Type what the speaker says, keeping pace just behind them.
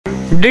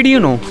Did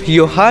you know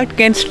your heart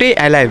can stay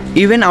alive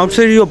even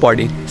outside your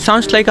body?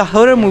 Sounds like a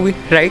horror movie,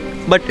 right?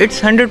 But it's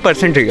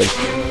 100% real.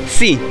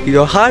 See,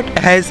 your heart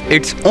has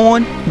its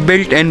own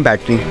built-in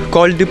battery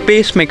called the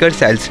pacemaker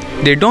cells.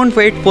 They don't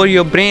wait for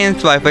your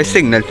brain's Wi-Fi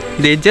signal,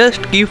 they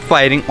just keep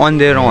firing on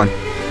their own.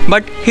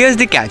 But here's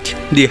the catch,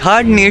 the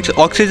heart needs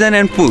oxygen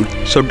and food,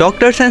 so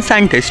doctors and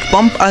scientists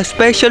pump a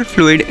special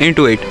fluid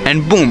into it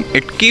and boom,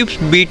 it keeps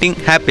beating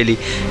happily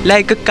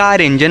like a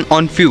car engine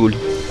on fuel.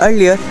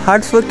 Earlier,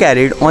 hearts were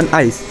carried on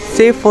ice,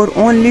 safe for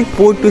only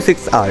 4 to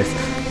 6 hours.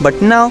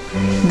 But now,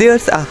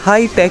 there's a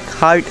high-tech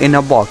heart in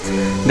a box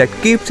that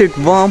keeps it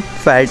warm,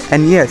 fed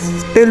and yes,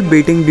 still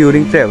beating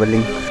during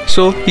traveling.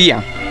 So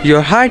yeah,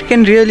 your heart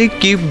can really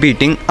keep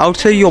beating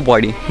outside your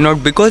body,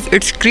 not because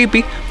it's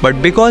creepy,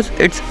 but because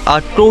it's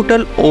a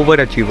total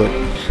overachiever.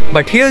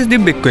 But here's the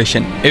big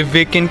question, if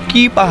we can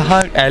keep our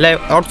heart alive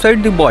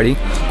outside the body,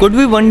 could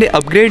we one day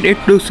upgrade it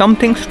to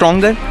something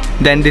stronger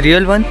than the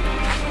real one?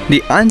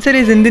 The answer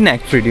is in the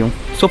next video,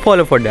 so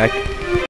follow for that.